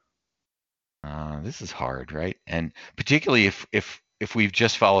this is hard, right? And particularly if we've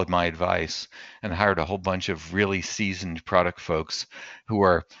just followed my advice and hired a whole bunch of really seasoned product folks who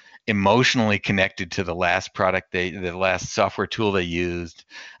are emotionally connected to the last the last software tool they used,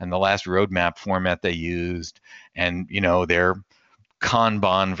 and the last roadmap format they used, and their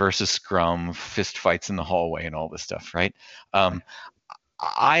Kanban versus Scrum fist fights in the hallway and all this stuff, right?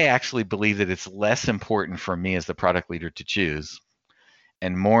 I actually believe that it's less important for me as the product leader to choose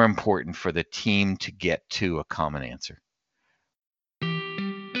and more important for the team to get to a common answer.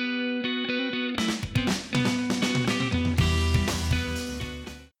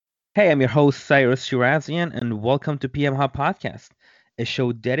 Hey, I'm your host, Cyrus Shirazian, and welcome to PM Hub Podcast, a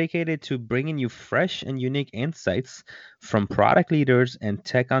show dedicated to bringing you fresh and unique insights from product leaders and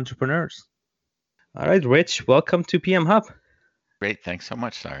tech entrepreneurs. All right, Rich, welcome to PM Hub. Great. Thanks so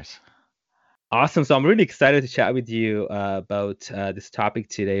much, Cyrus. Awesome. So I'm really excited to chat with you about this topic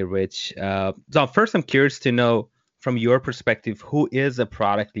today, Rich. So first, I'm curious to know from your perspective, who is a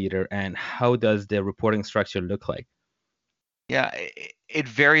product leader and how does the reporting structure look like? Yeah, it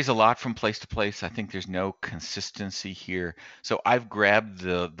varies a lot from place to place. I think there's no consistency here. So I've grabbed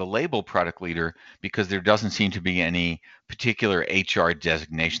the label product leader because there doesn't seem to be any particular HR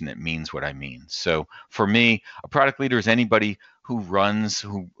designation that means what I mean. So for me, a product leader is anybody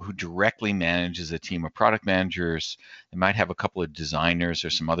who directly manages a team of product managers. They might have a couple of designers or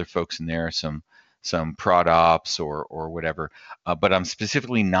some other folks in there, some prod ops or whatever. But I'm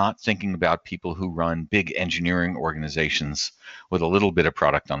specifically not thinking about people who run big engineering organizations with a little bit of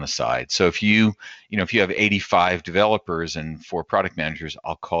product on the side. So if you have 85 developers and 4 product managers,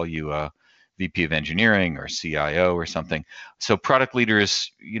 I'll call you a VP of engineering or CIO or something. So product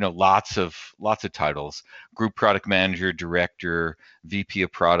leaders, lots of titles: group product manager, director, VP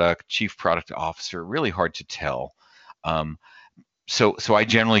of product, chief product officer. Really hard to tell. So I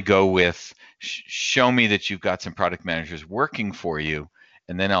generally go with show me that you've got some product managers working for you,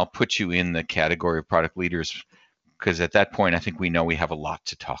 and then I'll put you in the category of product leaders, because at that point I think we know we have a lot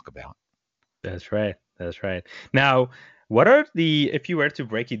to talk about. That's right. That's right. Now, if you were to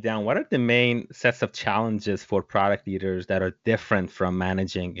break it down, what are the main sets of challenges for product leaders that are different from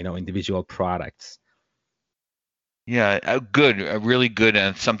managing, individual products? Yeah, good, really good,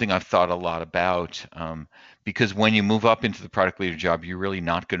 and something I've thought a lot about, because when you move up into the product leader job, you're really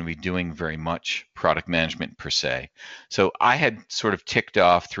not going to be doing very much product management per se. So I had sort of ticked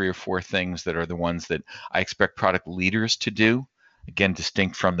off 3 or 4 things that are the ones that I expect product leaders to do, again,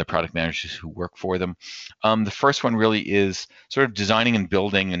 distinct from the product managers who work for them. The first one really is sort of designing and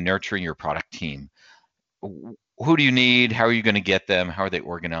building and nurturing your product team. Who do you need? How are you going to get them? How are they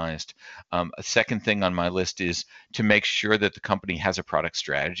organized? A second thing on my list is to make sure that the company has a product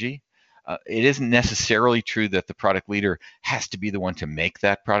strategy. It isn't necessarily true that the product leader has to be the one to make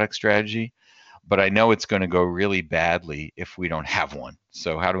that product strategy, but I know it's going to go really badly if we don't have one.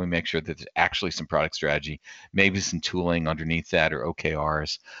 So how do we make sure that there's actually some product strategy, maybe some tooling underneath that, or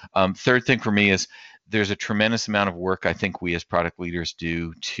OKRs? Third thing for me is there's a tremendous amount of work I think we as product leaders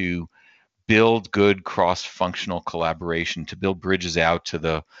do to build good cross-functional collaboration, to build bridges out to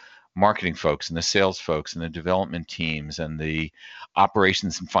the marketing folks and the sales folks and the development teams and the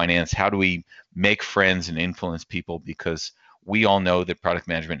operations and finance. How do we make friends and influence people? Because we all know that product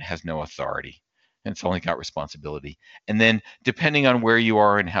management has no authority, and it's only got responsibility. And then depending on where you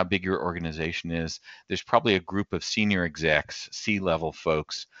are and how big your organization is, there's probably a group of senior execs, C-level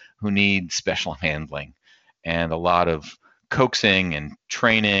folks, who need special handling and a lot of coaxing and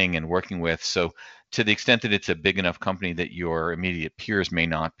training and working with. So to the extent that it's a big enough company that your immediate peers may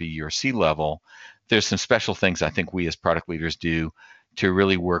not be your C-level, there's some special things I think we as product leaders do to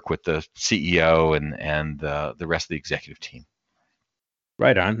really work with the CEO and the rest of the executive team.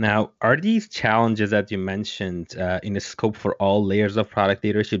 Right on. Now, are these challenges that you mentioned in the scope for all layers of product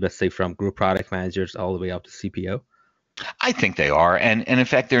leadership, let's say from group product managers all the way up to CPO? I think they are, and in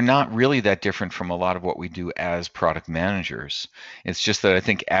fact, they're not really that different from a lot of what we do as product managers. It's just that I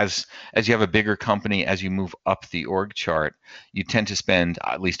think as you have a bigger company, as you move up the org chart, you tend to spend,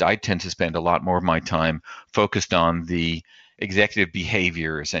 at least I tend to spend a lot more of my time focused on the executive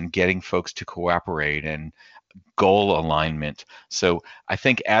behaviors and getting folks to cooperate and goal alignment. So I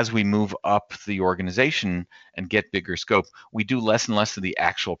think as we move up the organization and get bigger scope, we do less and less of the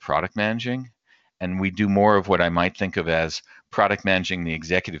actual product managing, and we do more of what I might think of as product managing the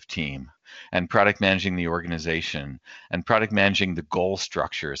executive team and product managing the organization and product managing the goal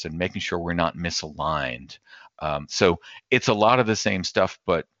structures and making sure we're not misaligned. So it's a lot of the same stuff,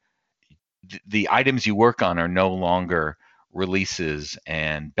 but the items you work on are no longer releases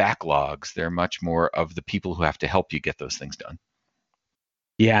and backlogs. They're much more of the people who have to help you get those things done.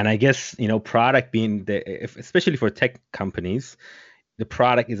 Yeah, and I guess, product being especially for tech companies, the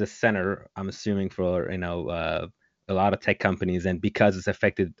product is a center, I'm assuming, for, a lot of tech companies. And because it's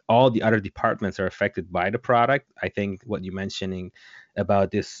affected, all the other departments are affected by the product. I think what you're mentioning about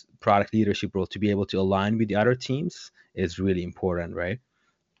this product leadership role to be able to align with the other teams is really important, right?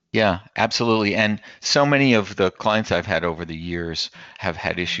 Yeah, absolutely. And so many of the clients I've had over the years have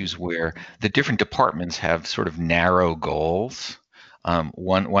had issues where the different departments have sort of narrow goals.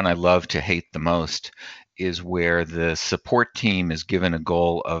 One I love to hate the most is where the support team is given a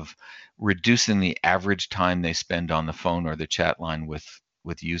goal of reducing the average time they spend on the phone or the chat line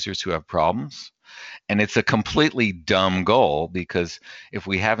with users who have problems. And it's a completely dumb goal because if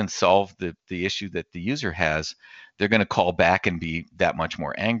we haven't solved the issue that the user has, they're going to call back and be that much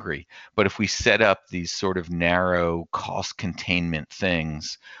more angry. But if we set up these sort of narrow cost containment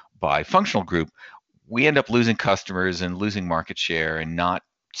things by functional group, we end up losing customers and losing market share and not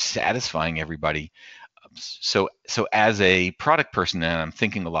satisfying everybody. So as a product person, and I'm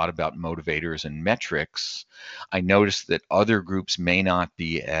thinking a lot about motivators and metrics, I noticed that other groups may not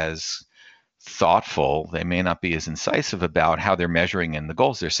be as thoughtful, they may not be as incisive about how they're measuring and the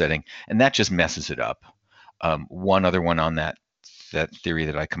goals they're setting, and that just messes it up. One other one on that theory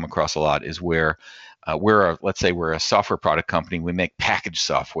that I come across a lot is where let's say we're a software product company, we make packaged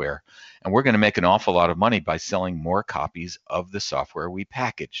software, and we're going to make an awful lot of money by selling more copies of the software we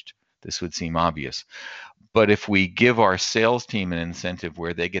packaged. This would seem obvious. But if we give our sales team an incentive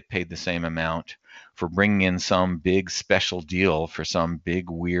where they get paid the same amount for bringing in some big special deal for some big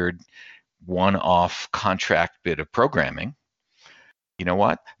weird one-off contract bit of programming, you know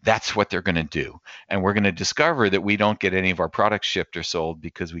what? That's what they're going to do. And we're going to discover that we don't get any of our products shipped or sold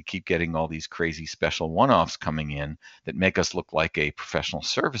because we keep getting all these crazy special one-offs coming in that make us look like a professional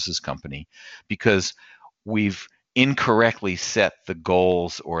services company because we've incorrectly set the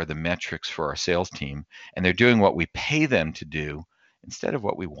goals or the metrics for our sales team, and they're doing what we pay them to do instead of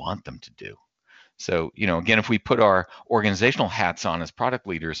what we want them to do. So, again, if we put our organizational hats on as product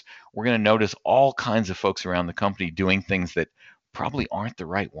leaders, we're going to notice all kinds of folks around the company doing things that probably aren't the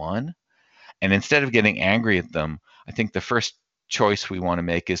right one. And instead of getting angry at them, I think the first choice we want to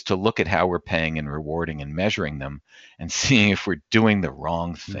make is to look at how we're paying and rewarding and measuring them and seeing if we're doing the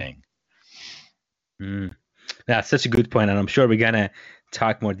wrong thing. Mm. That's such a good point, and I'm sure we're gonna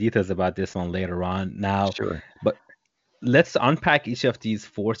talk more details about this one later on. Now, Sure. but let's unpack each of these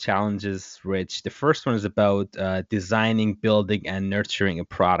four challenges, Rich. The first one is about designing, building, and nurturing a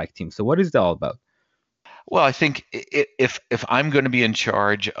product team. So, what is that all about? Well, I think if I'm going to be in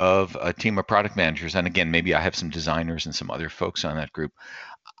charge of a team of product managers, and again, maybe I have some designers and some other folks on that group,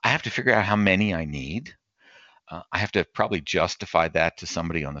 I have to figure out how many I need. I have to probably justify that to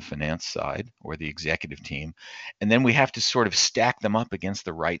somebody on the finance side or the executive team. And then we have to sort of stack them up against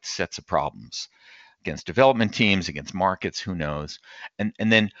the right sets of problems, against development teams, against markets, who knows. And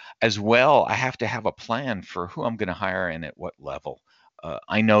then as well, I have to have a plan for who I'm going to hire and at what level.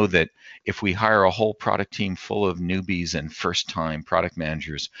 I know that if we hire a whole product team full of newbies and first time product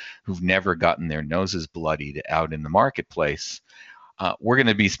managers who've never gotten their noses bloodied out in the marketplace, we're going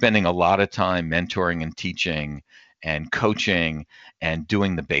to be spending a lot of time mentoring and teaching and coaching and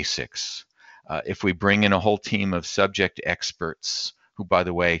doing the basics. If we bring in a whole team of subject experts who, by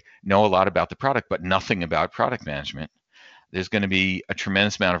the way, know a lot about the product but nothing about product management, there's going to be a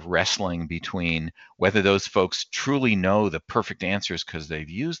tremendous amount of wrestling between whether those folks truly know the perfect answers because they've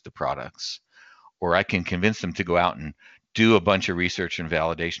used the products, or I can convince them to go out and do a bunch of research and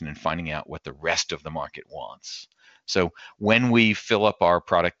validation and finding out what the rest of the market wants. So when we fill up our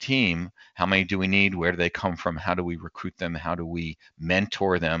product team, how many do we need? Where do they come from? How do we recruit them? How do we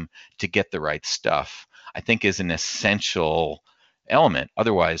mentor them to get the right stuff? I think is an essential element.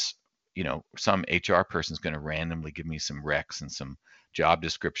 Otherwise, some HR person is going to randomly give me some recs and some job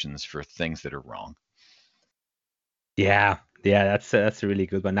descriptions for things that are wrong. Yeah, yeah, that's a really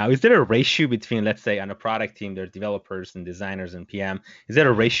good one. Now, is there a ratio between, let's say, on a product team, there's developers and designers and PM? Is there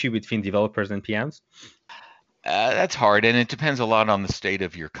a ratio between developers and PMs? That's hard, and it depends a lot on the state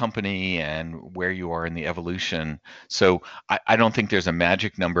of your company and where you are in the evolution. So I don't think there's a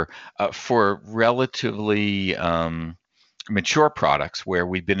magic number. For relatively mature products where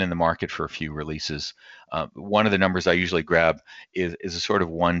we've been in the market for a few releases, one of the numbers I usually grab is a sort of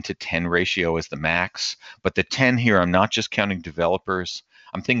 1 to 10 ratio as the max. But the 10 here, I'm not just counting developers.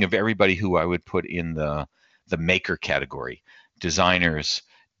 I'm thinking of everybody who I would put in the maker category: designers,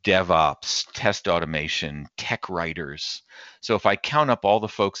 DevOps, test automation, tech writers. So if I count up all the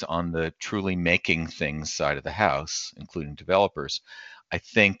folks on the truly making things side of the house, including developers, I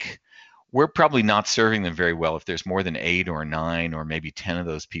think we're probably not serving them very well if there's more than 8 or 9 or maybe 10 of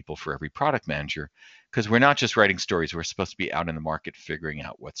those people for every product manager, because we're not just writing stories. We're supposed to be out in the market figuring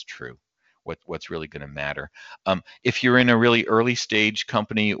out what's true, what's really going to matter. If you're in a really early stage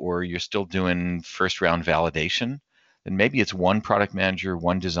company or you're still doing first round validation, then maybe it's one product manager,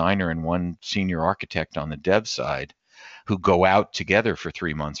 one designer, and one senior architect on the dev side who go out together for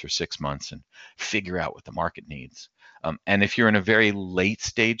 3 months or 6 months and figure out what the market needs. And if you're in a very late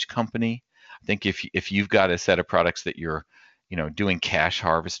stage company, I think if you've got a set of products that you're, doing cash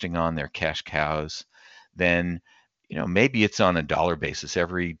harvesting on, they're cash cows, then maybe it's on a dollar basis.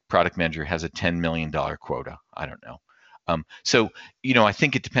 Every product manager has a $10 million quota. I don't know. So I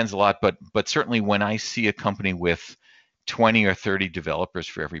think it depends a lot, but certainly when I see a company with 20 or 30 developers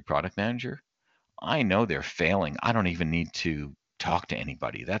for every product manager, I know they're failing. I don't even need to talk to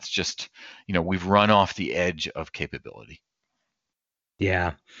anybody. That's just, we've run off the edge of capability.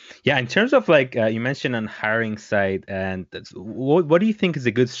 Yeah. Yeah. In terms of like you mentioned on hiring side, and what do you think is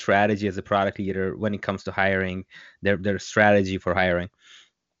a good strategy as a product leader when it comes to hiring, their strategy for hiring?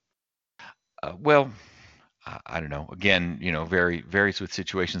 Well, I don't know. Again, varies with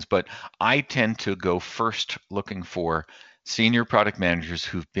situations, but I tend to go first looking for senior product managers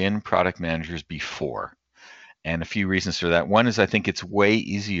who've been product managers before. And a few reasons for that. One is I think it's way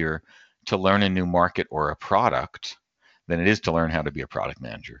easier to learn a new market or a product than it is to learn how to be a product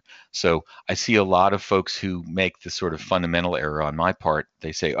manager. So I see a lot of folks who make this sort of fundamental error on my part.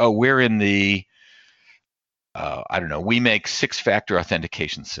 They say, oh, we're in the I don't know, we make 6-factor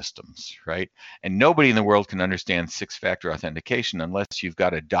authentication systems, right? And nobody in the world can understand 6-factor authentication unless you've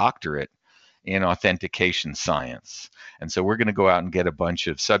got a doctorate in authentication science. And so we're going to go out and get a bunch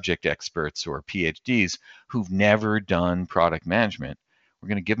of subject experts or PhDs who've never done product management. We're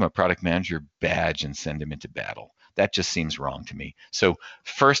going to give them a product manager badge and send them into battle. That just seems wrong to me. So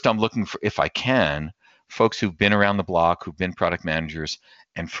first I'm looking for, if I can, folks who've been around the block, who've been product managers,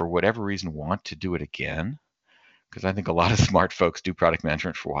 and for whatever reason want to do it again, because I think a lot of smart folks do product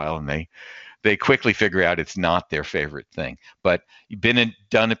management for a while and they quickly figure out it's not their favorite thing. But you've been and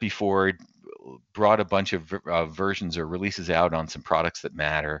done it before, brought a bunch of versions or releases out on some products that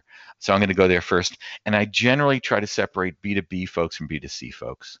matter. So I'm going to go there first. And I generally try to separate B2B folks from B2C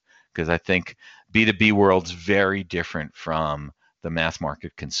folks, because I think B2B world's very different from the mass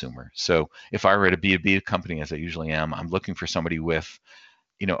market consumer. So if I were at a B2B company, as I usually am, I'm looking for somebody with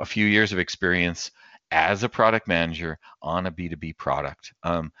a few years of experience as a product manager on a B2B product.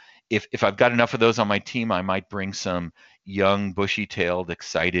 If I've got enough of those on my team, I might bring some young, bushy-tailed,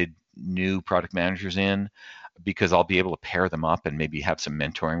 excited new product managers in, because I'll be able to pair them up and maybe have some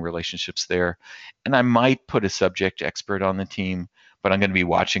mentoring relationships there. And I might put a subject expert on the team, but I'm going to be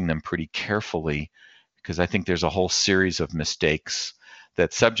watching them pretty carefully, because I think there's a whole series of mistakes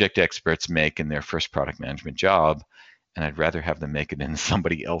that subject experts make in their first product management job, and I'd rather have them make it in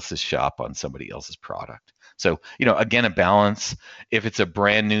somebody else's shop on somebody else's product. So, again, a balance. If it's a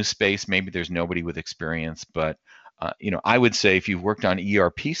brand new space, maybe there's nobody with experience, but I would say if you've worked on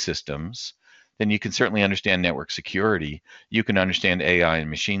ERP systems, then you can certainly understand network security. You can understand AI and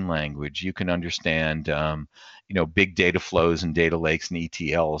machine language. You can understand, big data flows and data lakes and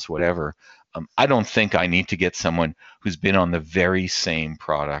ETLs, whatever. I don't think I need to get someone who's been on the very same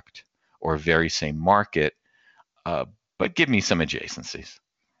product or very same market, but give me some adjacencies.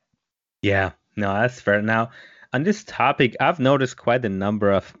 Yeah, no, that's fair. Now, on this topic, I've noticed quite a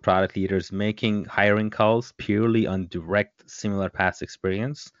number of product leaders making hiring calls purely on direct similar past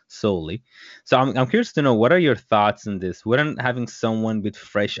experience solely. So I'm curious to know, what are your thoughts on this? Wouldn't having someone with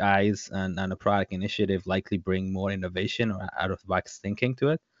fresh eyes and a product initiative likely bring more innovation or out of the box thinking to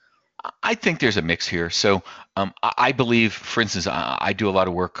it? I think there's a mix here. So I believe, for instance, I do a lot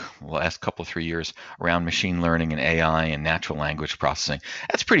of work the last couple of 3 years around machine learning and AI and natural language processing.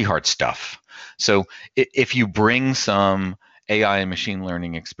 That's pretty hard stuff. So if you bring some AI and machine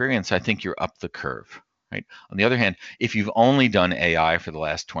learning experience, I think you're up the curve, right? On the other hand, if you've only done AI for the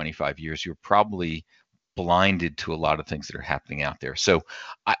last 25 years, you're probably blinded to a lot of things that are happening out there. So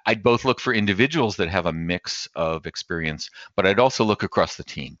I'd both look for individuals that have a mix of experience, but I'd also look across the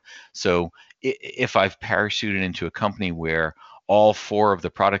team. So if I've parachuted into a company where all 4 of the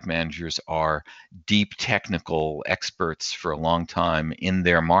product managers are deep technical experts for a long time in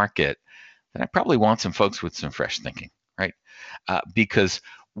their market, then I probably want some folks with some fresh thinking, right? Because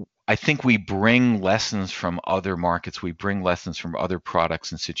I think we bring lessons from other markets. We bring lessons from other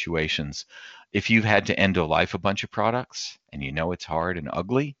products and situations. If you've had to end of life a bunch of products and it's hard and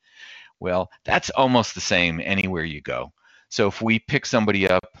ugly, well, that's almost the same anywhere you go. So if we pick somebody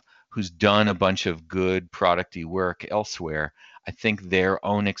up who's done a bunch of good producty work elsewhere, I think their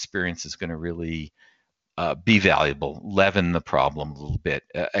own experience is going to really be valuable, leaven the problem a little bit,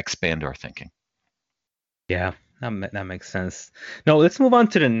 expand our thinking. Yeah, that makes sense. Now let's move on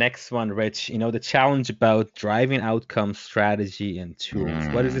to the next one, Rich. The challenge about driving outcome strategy and tools.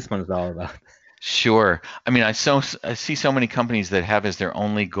 What is Mm, this one all about? sure. I mean, I see so many companies that have as their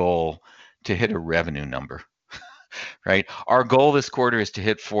only goal to hit a revenue number, right? Our goal this quarter is to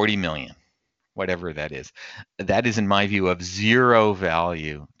hit 40 million, whatever that is. That is, in my view, of zero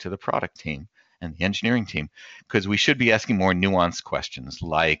value to the product team and the engineering team, because we should be asking more nuanced questions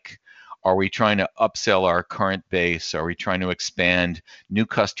like, are we trying to upsell our current base? Are we trying to expand new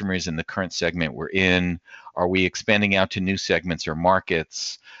customers in the current segment we're in? Are we expanding out to new segments or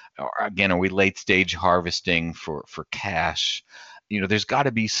markets? Or again, are we late stage harvesting for cash? There's got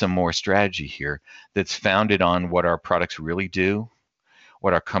to be some more strategy here that's founded on what our products really do,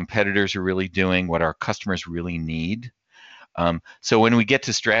 what our competitors are really doing, what our customers really need. So when we get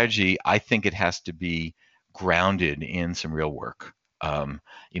to strategy, I think it has to be grounded in some real work.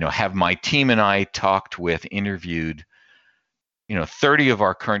 Have my team and I interviewed 30 of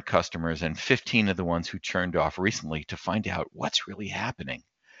our current customers and 15 of the ones who churned off recently to find out what's really happening.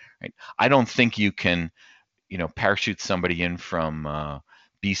 Right? I don't think you can, parachute somebody in from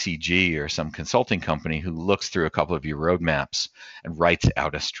BCG or some consulting company who looks through a couple of your roadmaps and writes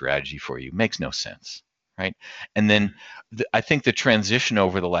out a strategy for you. Makes no sense, right? And then I think the transition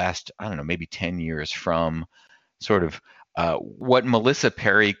over the last, I don't know, maybe 10 years from sort of what Melissa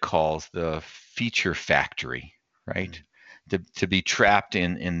Perry calls the feature factory, right? To be trapped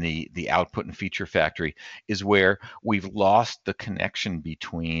in the output and feature factory is where we've lost the connection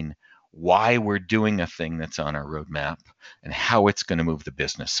between why we're doing a thing that's on our roadmap and how it's going to move the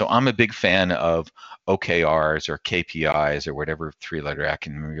business. So I'm a big fan of OKRs or KPIs or whatever three-letter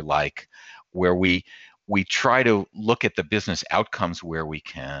acronym you like, where we try to look at the business outcomes where we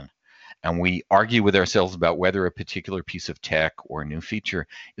can, and we argue with ourselves about whether a particular piece of tech or new feature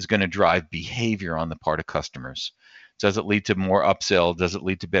is going to drive behavior on the part of customers. Does it lead to more upsell? Does it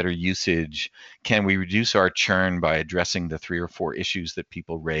lead to better usage? Can we reduce our churn by addressing the 3 or 4 issues that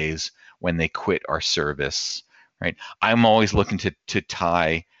people raise when they quit our service? Right? I'm always looking to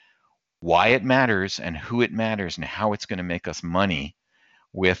tie why it matters and who it matters and how it's going to make us money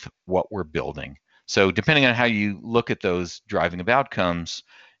with what we're building. So depending on how you look at those driving of outcomes,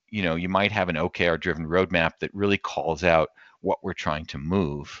 you might have an OKR-driven roadmap that really calls out what we're trying to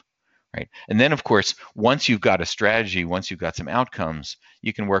move. Right. And then, of course, once you've got a strategy, once you've got some outcomes,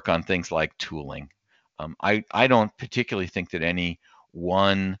 you can work on things like tooling. I don't particularly think that any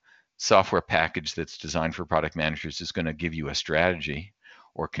one software package that's designed for product managers is going to give you a strategy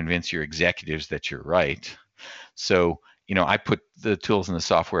or convince your executives that you're right. So, I put the tools and the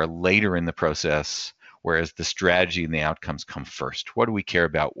software later in the process, whereas the strategy and the outcomes come first. What do we care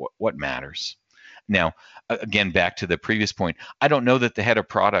about? What matters? Now, again, back to the previous point, I don't know that the head of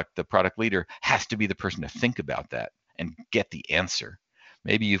product, the product leader, has to be the person to think about that and get the answer.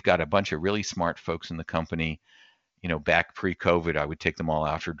 Maybe you've got a bunch of really smart folks in the company. Back pre-COVID, I would take them all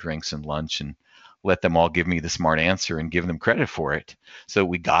out for drinks and lunch and let them all give me the smart answer and give them credit for it. So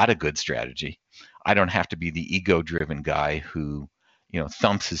we got a good strategy. I don't have to be the ego-driven guy who,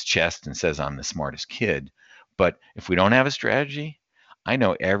 thumps his chest and says I'm the smartest kid. But if we don't have a strategy, I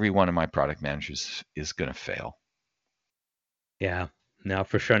know every one of my product managers is going to fail. Yeah, no,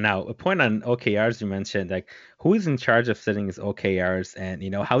 for sure. Now, a point on OKRs you mentioned, like who is in charge of setting these OKRs, and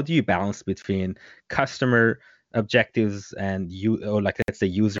how do you balance between customer objectives and or like let's say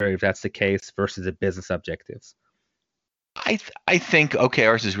user, if that's the case, versus the business objectives? I think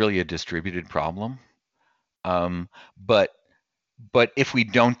OKRs is really a distributed problem, but if we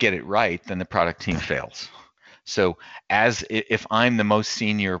don't get it right, then the product team fails. So if I'm the most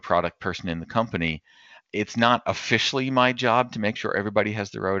senior product person in the company, it's not officially my job to make sure everybody has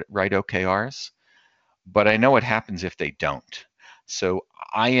the right OKRs, but I know what happens if they don't. So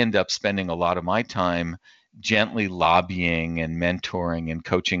I end up spending a lot of my time gently lobbying and mentoring and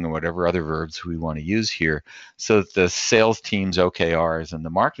coaching and whatever other verbs we want to use here, so that the sales team's OKRs and the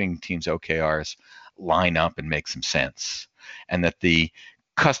marketing team's OKRs line up and make some sense, and that the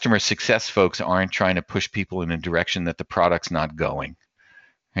customer success folks aren't trying to push people in a direction that the product's not going.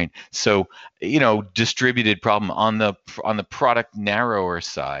 Right. So, distributed problem on the product narrower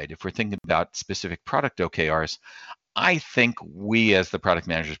side. If we're thinking about specific product OKRs, I think we as the product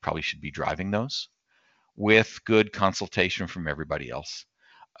managers probably should be driving those with good consultation from everybody else,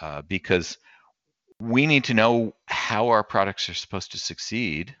 because we need to know how our products are supposed to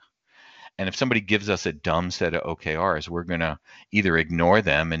succeed. And if somebody gives us a dumb set of OKRs, we're going to either ignore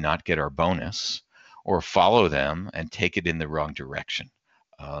them and not get our bonus, or follow them and take it in the wrong direction.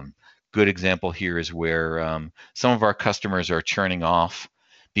 Good example here is where some of our customers are churning off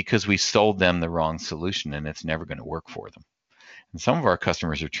because we sold them the wrong solution and it's never going to work for them. And some of our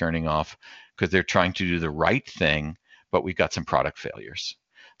customers are churning off because they're trying to do the right thing, but we've got some product failures.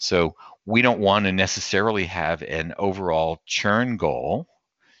 So we don't want to necessarily have an overall churn goal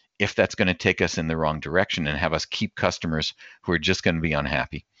if that's going to take us in the wrong direction and have us keep customers who are just going to be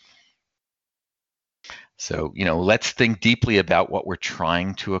unhappy. So, let's think deeply about what we're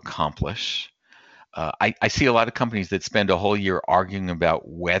trying to accomplish. I see a lot of companies that spend a whole year arguing about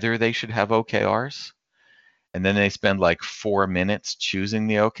whether they should have OKRs, and then they spend like 4 minutes choosing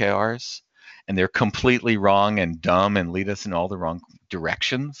the OKRs, and they're completely wrong and dumb and lead us in all the wrong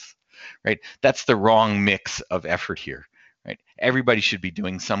directions, right? That's the wrong mix of effort here, right? Everybody should be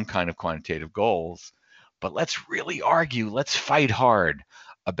doing some kind of quantitative goals, but let's really argue, let's fight hard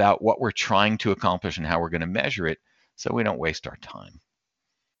about what we're trying to accomplish and how we're going to measure it so we don't waste our time.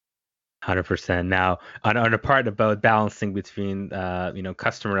 100%. Now, on the part about balancing between,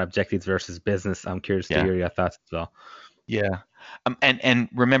 customer objectives versus business, I'm curious to hear your thoughts as well. Yeah. And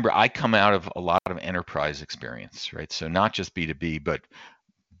remember, I come out of a lot of enterprise experience, right? So not just B2B, but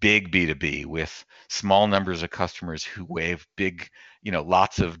big B2B with small numbers of customers who wave big,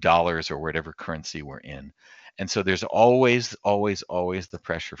 lots of dollars or whatever currency we're in. And so there's always, always, always the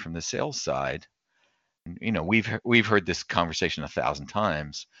pressure from the sales side. We've heard this conversation 1,000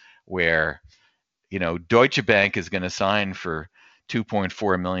 times where, Deutsche Bank is going to sign for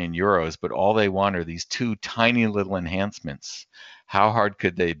 2.4 million euros, but all they want are these 2 tiny little enhancements. How hard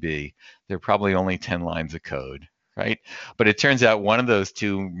could they be? They're probably only 10 lines of code, right? But it turns out one of those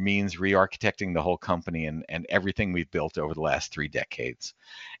 2 means re-architecting the whole company and everything we've built over the last 3 decades.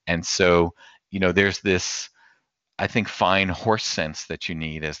 And so, there's this, I think, fine horse sense that you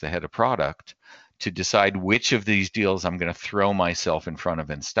need as the head of product to decide which of these deals I'm going to throw myself in front of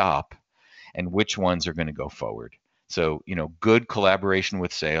and stop, and which ones are going to go forward. So, good collaboration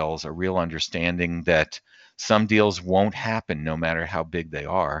with sales, a real understanding that some deals won't happen no matter how big they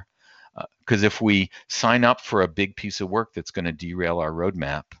are. Because if we sign up for a big piece of work that's going to derail our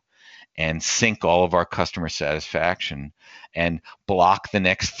roadmap and sink all of our customer satisfaction and block the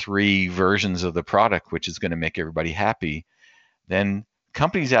next 3 versions of the product, which is going to make everybody happy, then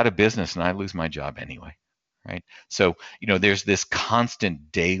company's out of business and I lose my job anyway, right? So, there's this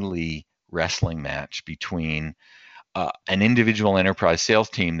constant daily wrestling match between an individual enterprise sales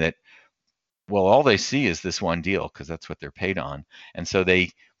team that, well, all they see is this one deal because that's what they're paid on. And so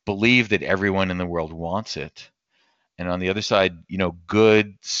they believe that everyone in the world wants it. And on the other side,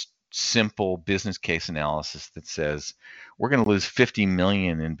 good, simple business case analysis that says we're going to lose 50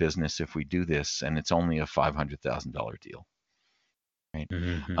 million in business if we do this, and it's only a $500,000 deal. Right.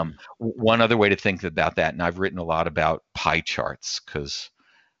 Mm-hmm. One other way to think about that, and I've written a lot about pie charts because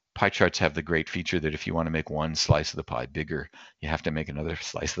pie charts have the great feature that if you want to make one slice of the pie bigger, you have to make another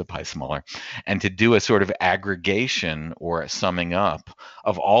slice of the pie smaller. And to do a sort of aggregation or a summing up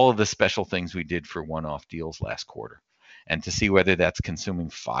of all of the special things we did for one-off deals last quarter, and to see whether that's consuming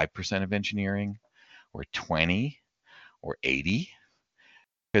 5% of engineering or 20 or 80.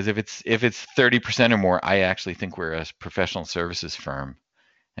 Because if it's 30% or more, I actually think we're a professional services firm,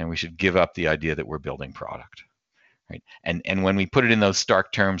 and we should give up the idea that we're building product, right? And when we put it in those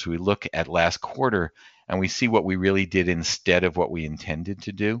stark terms, we look at last quarter and we see what we really did instead of what we intended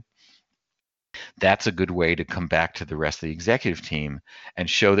to do. That's a good way to come back to the rest of the executive team and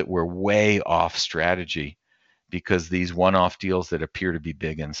show that we're way off strategy because these one-off deals that appear to be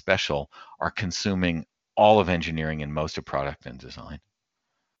big and special are consuming all of engineering and most of product and design.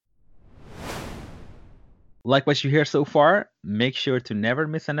 Like what you hear so far, make sure to never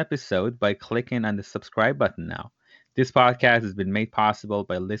miss an episode by clicking on the subscribe button now. This podcast has been made possible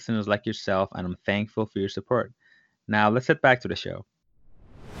by listeners like yourself, and I'm thankful for your support. Now, let's get back to the show.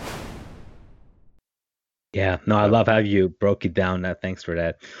 Yeah, no, I love how you broke it down. Thanks for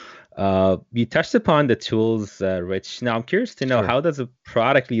that. You touched upon the tools, Rich. Now, I'm curious to know, how does a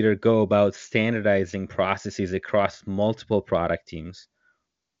product leader go about standardizing processes across multiple product teams?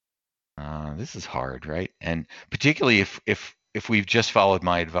 This is hard, right? And particularly if we've just followed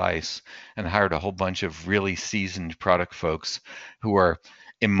my advice and hired a whole bunch of really seasoned product folks who are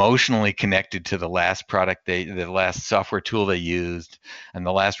emotionally connected to the last product the last software tool they used and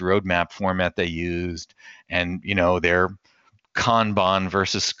the last roadmap format they used, and their Kanban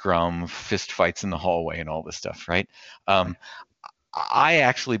versus Scrum fist fights in the hallway and all this stuff, right? I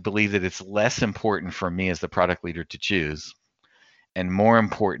actually believe that it's less important for me as the product leader to choose and more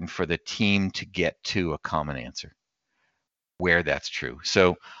important for the team to get to a common answer where that's true.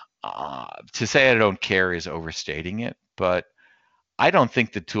 So To say I don't care is overstating it, but I don't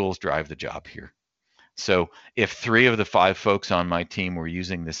think the tools drive the job here. So if 3 of the 5 folks on my team were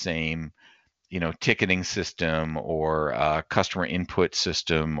using the same, ticketing system or customer input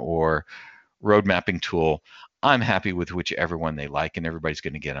system or road mapping tool, I'm happy with whichever one they like, and everybody's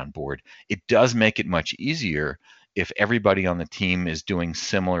going to get on board. It does make it much easier if everybody on the team is doing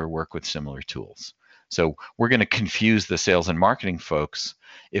similar work with similar tools. So we're going to confuse the sales and marketing folks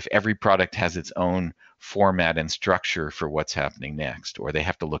if every product has its own format and structure for what's happening next, or they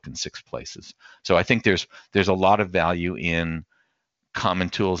have to look in 6 places. So I think there's a lot of value in common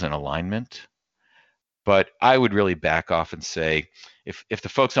tools and alignment, but I would really back off and say, if the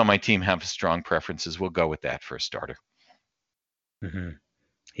folks on my team have strong preferences, we'll go with that for a starter. Mm-hmm.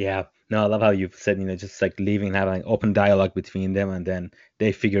 Yeah. No, I love how you've said, just like leaving, having open dialogue between them, and then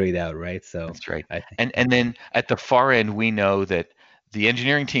they figure it out, right? So That's right. I think, And then at the far end, we know that the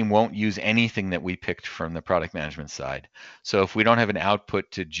engineering team won't use anything that we picked from the product management side. So if we don't have an output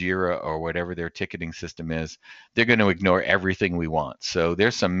to Jira or whatever their ticketing system is, they're going to ignore everything we want. So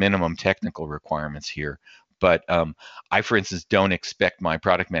there's some minimum technical requirements here. But I, for instance, don't expect my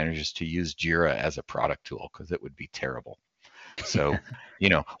product managers to use Jira as a product tool because it would be terrible. So,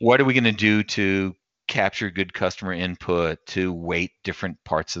 what are we going to do to capture good customer input, to weight different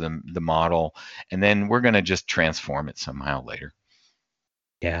parts of the model, and then we're going to just transform it somehow later.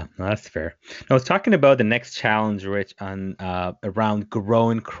 yeah, no, that's fair. I was talking about the next challenge, Rich, on around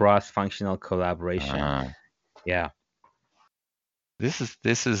growing cross-functional collaboration. Uh, Yeah.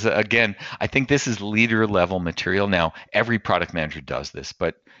 this is again, I think this is leader level material. Now, every product manager does this,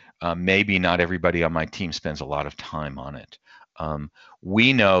 but maybe not everybody on my team spends a lot of time on it.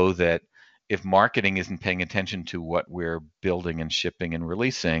 We know that if marketing isn't paying attention to what we're building and shipping and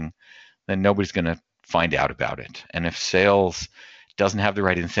releasing, then nobody's going to find out about it. And if sales doesn't have the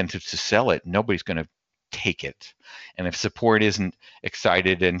right incentives to sell it, nobody's going to take it. And if support isn't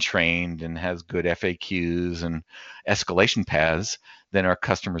excited and trained and has good FAQs and escalation paths, then our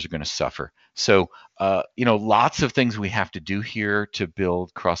customers are going to suffer. So, lots of things we have to do here to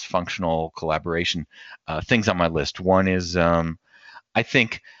build cross-functional collaboration. Things on my list. One is I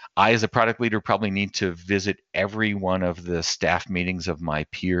think I, as a product leader, probably need to visit every one of the staff meetings of my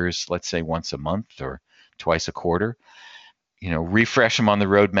peers, let's say once a month or twice a quarter. Refresh them on the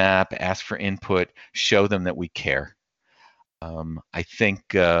roadmap, ask for input, show them that we care. I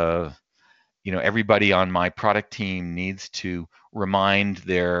think everybody on my product team needs to remind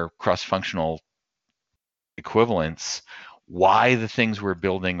their cross-functional equivalents why the things we're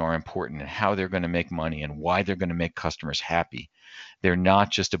building are important and how they're going to make money and why they're going to make customers happy. They're not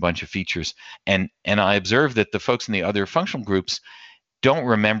just a bunch of features. And I observe that the folks in the other functional groups don't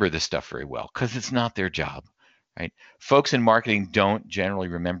remember this stuff very well because it's not their job, right? Folks in marketing don't generally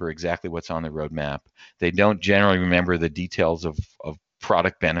remember exactly what's on the roadmap. They don't generally remember the details of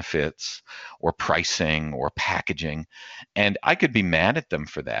product benefits or pricing or packaging. And I could be mad at them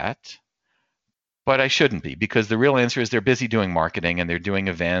for that, but I shouldn't be, because the real answer is they're busy doing marketing and they're doing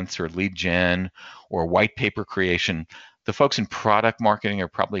events or lead gen or white paper creation. The folks in product marketing are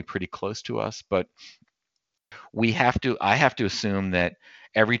probably pretty close to us, but I have to assume that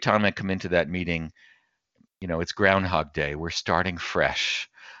every time I come into that meeting, it's Groundhog Day. We're starting fresh.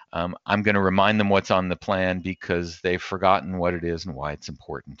 I'm going to remind them what's on the plan because they've forgotten what it is and why it's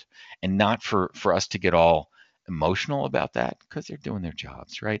important, and not for us to get all emotional about that because they're doing their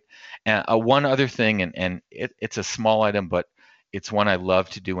jobs, right? And one other thing, and it's a small item, but it's one I love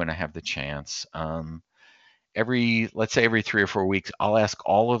to do when I have the chance. Let's say every 3 or 4 weeks, I'll ask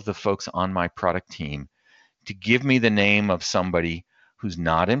all of the folks on my product team to give me the name of somebody who's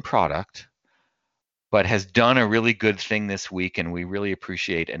not in product, but has done a really good thing this week, and we really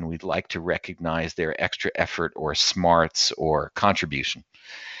appreciate and we'd like to recognize their extra effort or smarts or contribution.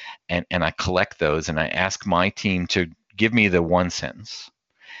 And I collect those and I ask my team to give me the one sentence.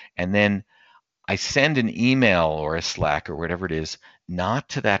 And then I send an email or a Slack or whatever it is, not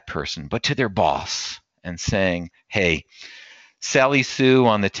to that person, but to their boss, and saying, hey, Sally Sue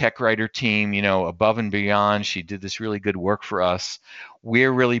on the tech writer team, above and beyond, she did this really good work for us.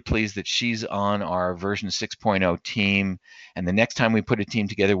 We're really pleased that she's on our version 6.0 team. And the next time we put a team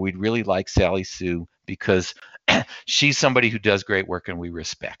together, we'd really like Sally Sue because she's somebody who does great work and we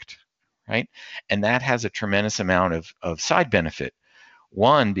respect, right? And that has a tremendous amount of side benefit.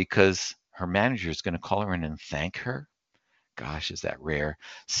 One, because her manager is going to call her in and thank her. Gosh, is that rare?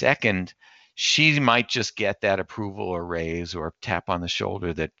 Second, she might just get that approval or raise or tap on the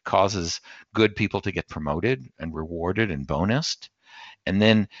shoulder that causes good people to get promoted and rewarded and bonused. And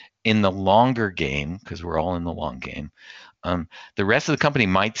then in the longer game, because we're all in the long game, The rest of the company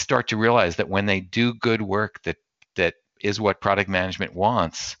might start to realize that when they do good work that is what product management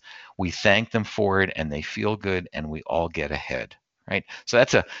wants, we thank them for it and they feel good and we all get ahead, right? So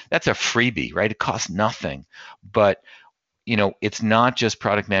that's a freebie, right? It costs nothing, but it's not just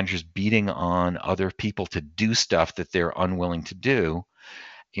product managers beating on other people to do stuff that they're unwilling to do.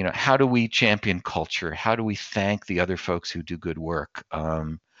 How do we champion culture? How do we thank the other folks who do good work?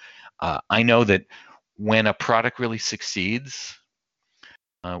 I know that when a product really succeeds,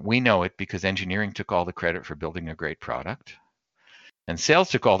 we know it because engineering took all the credit for building a great product, and sales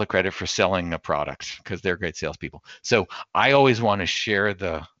took all the credit for selling a product because they're great salespeople. So I always want to share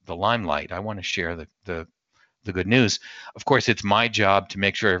the limelight. I want to share the good news. Of course, it's my job to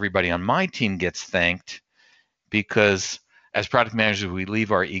make sure everybody on my team gets thanked, because as product managers, we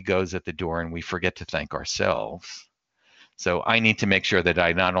leave our egos at the door and we forget to thank ourselves. So I need to make sure that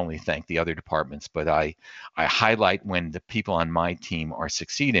I not only thank the other departments, but I highlight when the people on my team are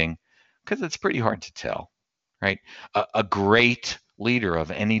succeeding, because it's pretty hard to tell, right? A great leader of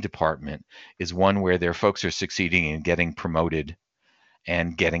any department is one where their folks are succeeding and getting promoted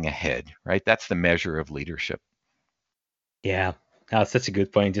and getting ahead, right? That's the measure of leadership. Yeah, that's such a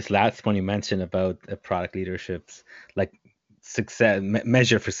good point. Just last one you mentioned about product leaderships, like success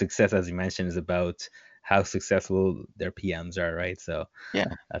measure for success, as you mentioned, is about how successful their PMs are, right? So Yeah.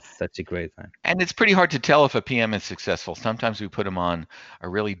 that's such a great one. And it's pretty hard to tell if a PM is successful. Sometimes we put them on a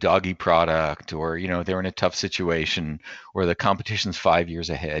really doggy product, or they're in a tough situation, or the competition's 5 years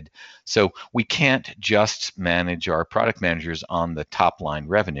ahead. So we can't just manage our product managers on the top line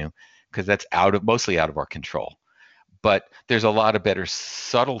revenue, because that's mostly out of our control. But there's a lot of better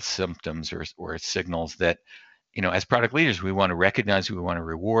subtle symptoms or signals that, as product leaders, we want to recognize, we want to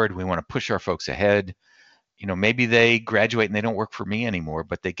reward, we want to push our folks ahead. Maybe they graduate and they don't work for me anymore,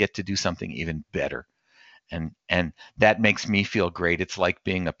 but they get to do something even better. And that makes me feel great. It's like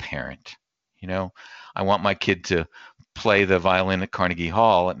being a parent. I want my kid to play the violin at Carnegie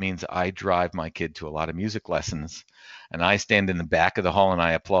Hall. It means I drive my kid to a lot of music lessons, and I stand in the back of the hall and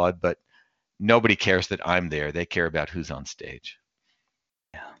I applaud, but nobody cares that I'm there. They care about who's on stage.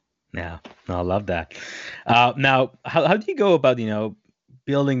 Yeah, no, I love that. Now, how do you go about,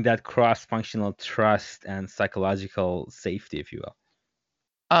 building that cross-functional trust and psychological safety, if you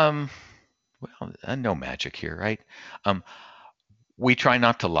will? Well, no magic here, right? We try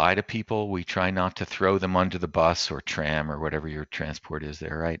not to lie to people. We try not to throw them under the bus or tram or whatever your transport is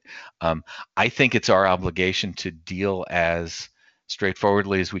there, right? I think it's our obligation to deal as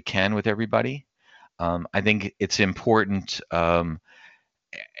straightforwardly as we can with everybody. I think it's important.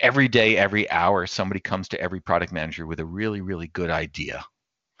 Every day, every hour, somebody comes to every product manager with a really, really good idea.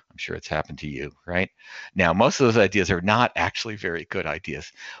 I'm sure it's happened to you, right? Now, most of those ideas are not actually very good ideas,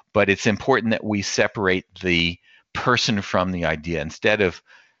 but it's important that we separate the person from the idea. Instead of,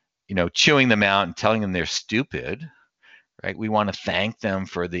 chewing them out and telling them they're stupid, right? We want to thank them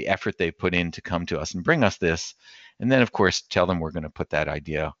for the effort they put in to come to us and bring us this. And then, of course, tell them we're going to put that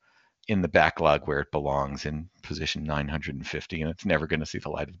idea in the backlog where it belongs, in position 950, and it's never going to see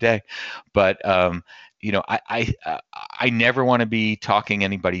the light of day. But I never want to be talking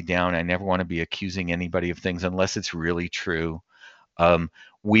anybody down. I never want to be accusing anybody of things unless it's really true.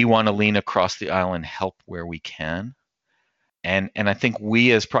 We want to lean across the aisle and help where we can. And I think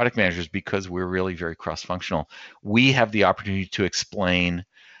we as product managers, because we're really very cross-functional, we have the opportunity to explain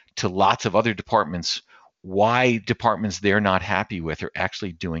to lots of other departments why departments they're not happy with are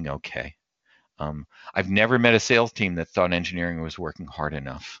actually doing okay. I've never met a sales team that thought engineering was working hard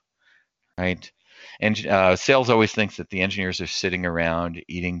enough, right? And sales always thinks that the engineers are sitting around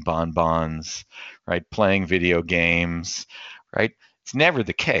eating bonbons, right, playing video games, right? It's never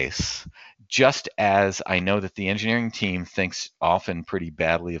the case. Just as I know that the engineering team thinks often pretty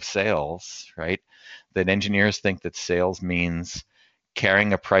badly of sales, right? That engineers think that sales means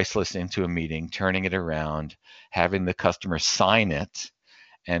carrying a price list into a meeting, turning it around, having the customer sign it,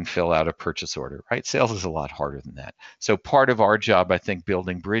 and fill out a purchase order, right? Sales is a lot harder than that. So part of our job, I think,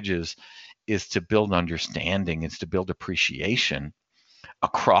 building bridges, is to build understanding, is to build appreciation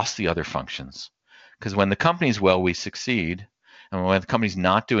across the other functions. Because when the company's well, we succeed. And when the company's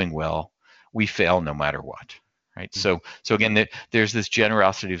not doing well, we fail no matter what. Right. So again, there's this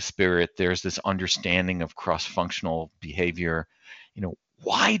generosity of spirit. There's this understanding of cross-functional behavior.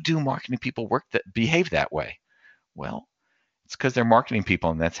 Why do marketing people behave that way? Well, it's because they're marketing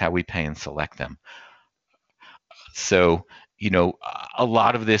people, and that's how we pay and select them. So, a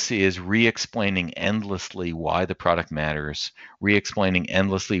lot of this is re-explaining endlessly why the product matters, re-explaining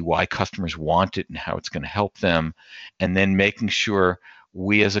endlessly why customers want it and how it's going to help them, and then making sure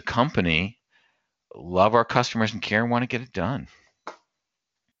we as a company love our customers and care and want to get it done.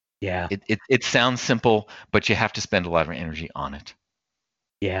 Yeah. It sounds simple, but you have to spend a lot of energy on it.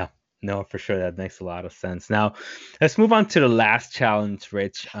 Yeah. No, for sure. That makes a lot of sense. Now, let's move on to the last challenge,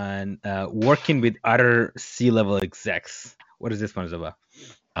 Rich, on working with other C-level execs. What is this one about?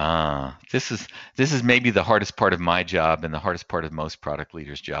 This is maybe the hardest part of my job and the hardest part of most product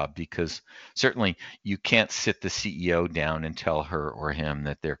leaders' job, because certainly you can't sit the CEO down and tell her or him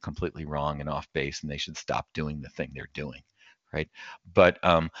that they're completely wrong and off base and they should stop doing the thing they're doing, right? But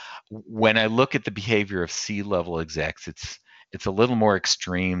when I look at the behavior of C-level execs, it's a little more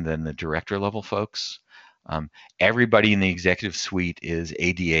extreme than the director level folks. Everybody in the executive suite is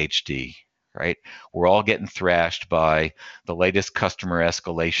ADHD, right? We're all getting thrashed by the latest customer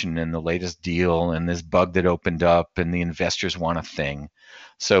escalation and the latest deal and this bug that opened up and the investors want a thing.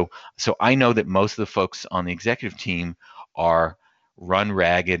 So I know that most of the folks on the executive team are run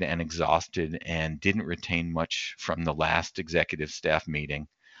ragged and exhausted and didn't retain much from the last executive staff meeting.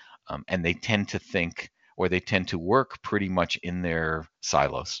 And they tend to think, or they tend to work pretty much in their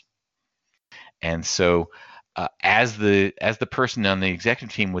silos. And so as the person on the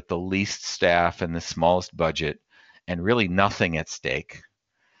executive team with the least staff and the smallest budget and really nothing at stake,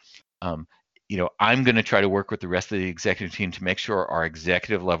 I'm going to try to work with the rest of the executive team to make sure our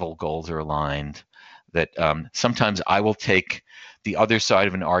executive level goals are aligned. That sometimes I will take the other side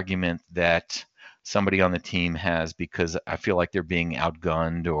of an argument that somebody on the team has because I feel like they're being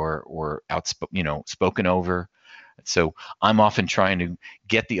outgunned or spoken over. So I'm often trying to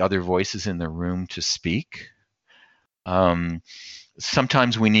get the other voices in the room to speak.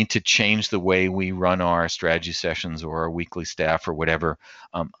 Sometimes we need to change the way we run our strategy sessions or our weekly staff or whatever.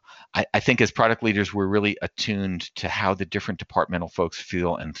 I think as product leaders, we're really attuned to how the different departmental folks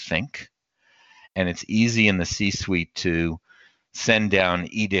feel and think. And it's easy in the C-suite to send down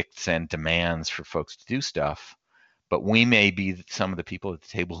edicts and demands for folks to do stuff. But we may be some of the people at the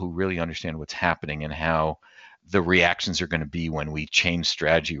table who really understand what's happening and how the reactions are going to be when we change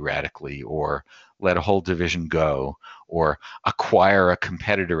strategy radically or let a whole division go or acquire a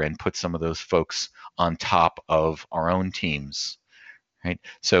competitor and put some of those folks on top of our own teams, right?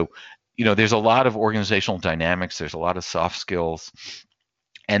 So, there's a lot of organizational dynamics. There's a lot of soft skills,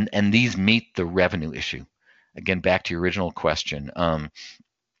 and these meet the revenue issue. Again, back to your original question.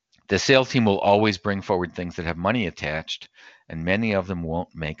 The sales team will always bring forward things that have money attached, and many of them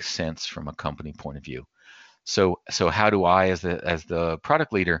won't make sense from a company point of view. So how do I, as the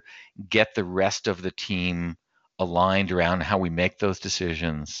product leader, get the rest of the team aligned around how we make those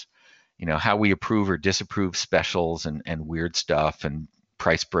decisions? How we approve or disapprove specials and weird stuff and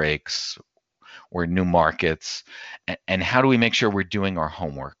price breaks or new markets, and how do we make sure we're doing our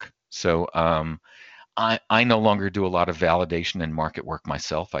homework? So I no longer do a lot of validation and market work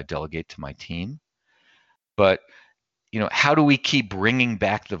myself. I delegate to my team. But how do we keep bringing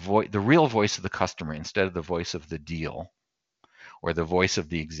back the real voice of the customer instead of the voice of the deal or the voice of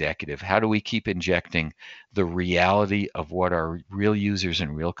the executive? How do we keep injecting the reality of what our real users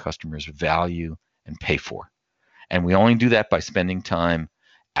and real customers value and pay for? And we only do that by spending time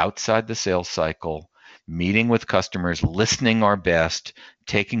outside the sales cycle, meeting with customers, listening our best,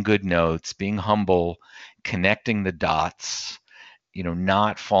 taking good notes, being humble, connecting the dots,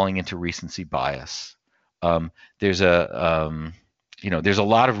 not falling into recency bias. There's a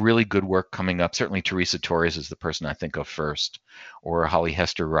lot of really good work coming up. Certainly Teresa Torres is the person I think of first, or Holly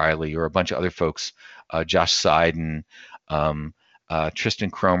Hester Riley, or a bunch of other folks, Josh Seiden,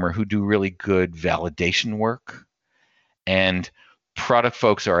 Tristan Cromer, who do really good validation work. And product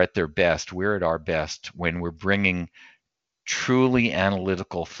folks are at their best. We're at our best when we're bringing truly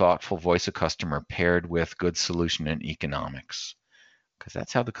analytical, thoughtful voice of customer paired with good solution and economics, because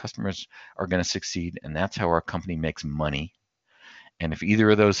that's how the customers are going to succeed, and that's how our company makes money. And if either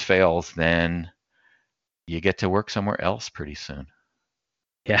of those fails, then you get to work somewhere else pretty soon.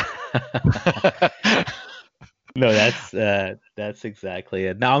 Yeah. No, that's exactly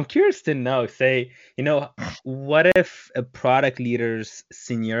it. Now I'm curious to know, what if a product leader's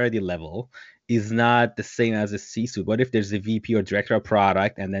seniority level is not the same as a C-suite? What if there's a VP or director of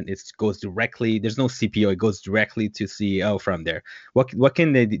product and then it goes directly, there's no CPO, it goes directly to CEO from there? What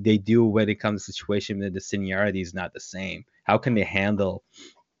can they do when it comes to a situation that the seniority is not the same? How can they handle?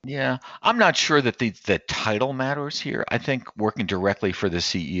 Yeah, I'm not sure that the title matters here. I think working directly for the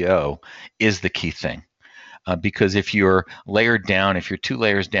CEO is the key thing. Because if you're layered down, if you're 2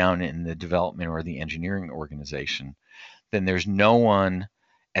 layers down in the development or the engineering organization, then there's no one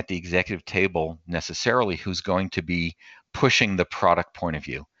at the executive table necessarily who's going to be pushing the product point of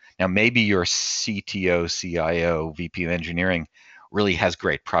view. Now, maybe your CTO, CIO, VP of engineering really has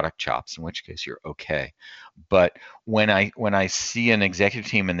great product chops, in which case you're okay. But when I see an executive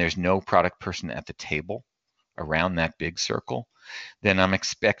team and there's no product person at the table around that big circle, then I'm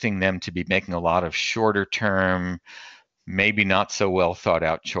expecting them to be making a lot of shorter term, maybe not so well thought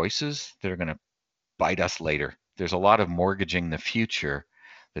out choices that are going to bite us later. There's a lot of mortgaging the future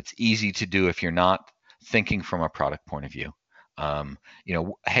that's easy to do if you're not thinking from a product point of view.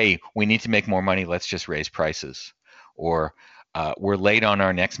 Hey, we need to make more money, let's just raise prices. Or we're late on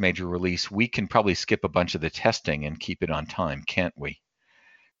our next major release, we can probably skip a bunch of the testing and keep it on time, can't we?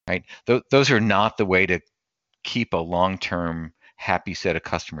 Right? Those are not the way to keep a long-term happy set of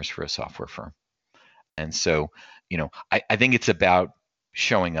customers for a software firm. And so, I think it's about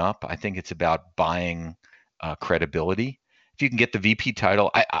showing up. I think it's about buying credibility. If you can get the VP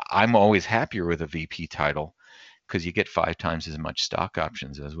title, I'm always happier with a VP title because you get 5 times as much stock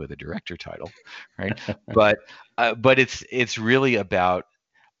options as with a director title, right? but it's really about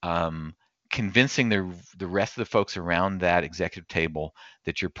convincing the rest of the folks around that executive table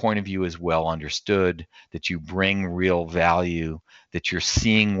that your point of view is well understood, that you bring real value, that you're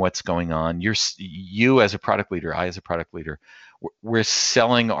seeing what's going on. You as a product leader, I as a product leader, we're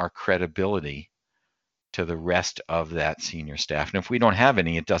selling our credibility to the rest of that senior staff. And if we don't have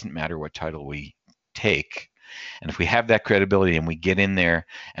any, it doesn't matter what title we take. And if we have that credibility and we get in there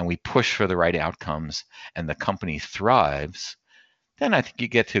and we push for the right outcomes and the company thrives, then I think you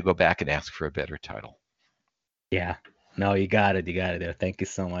get to go back and ask for a better title. Yeah. No, you got it there. Thank you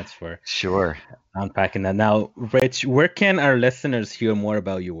so much for Sure. unpacking that. Now, Rich, where can our listeners hear more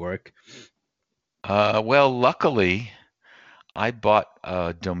about your work? Well, luckily, I bought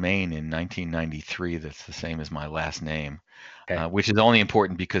a domain in 1993 that's the same as my last name, Okay. which is only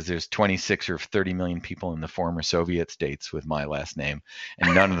important because there's 26 or 30 million people in the former Soviet states with my last name,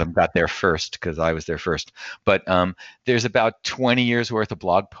 and none of them got there first because I was there first. But there's about 20 years worth of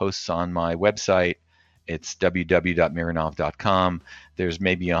blog posts on my website. It's www.mironov.com. There's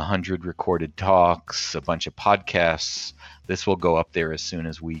maybe 100 recorded talks, a bunch of podcasts. This will go up there as soon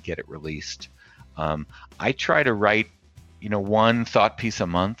as we get it released. I try to write, one thought piece a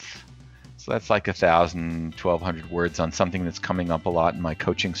month. So that's like 1,000, 1,200 words on something that's coming up a lot in my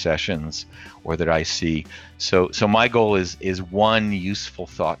coaching sessions or that I see. So my goal is one useful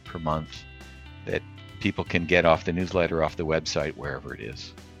thought per month that people can get off the newsletter, off the website, wherever it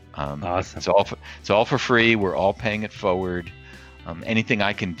is. Awesome. It's all for free. We're all paying it forward. Anything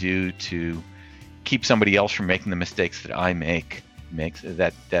I can do to keep somebody else from making the mistakes that I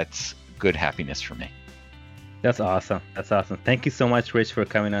that's good happiness for me. That's awesome. Thank you so much, Rich, for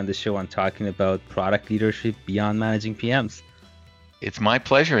coming on the show and talking about product leadership beyond managing PMs. It's my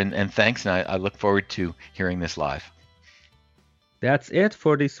pleasure, and thanks, and I look forward to hearing this live. That's it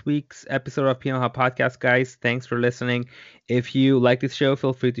for this week's episode of PM Hub Podcast, guys. Thanks for listening. If you like this show,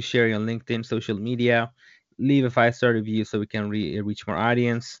 feel free to share it on LinkedIn, social media. Leave a 5-star review so we can reach more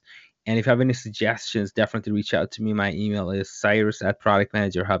audience. And if you have any suggestions, definitely reach out to me. My email is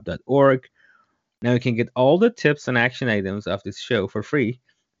cyrus@productmanagerhub.org. Now you can get all the tips and action items of this show for free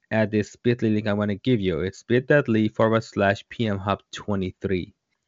at this bit.ly link I'm going to give you. It's bit.ly/PMHub23.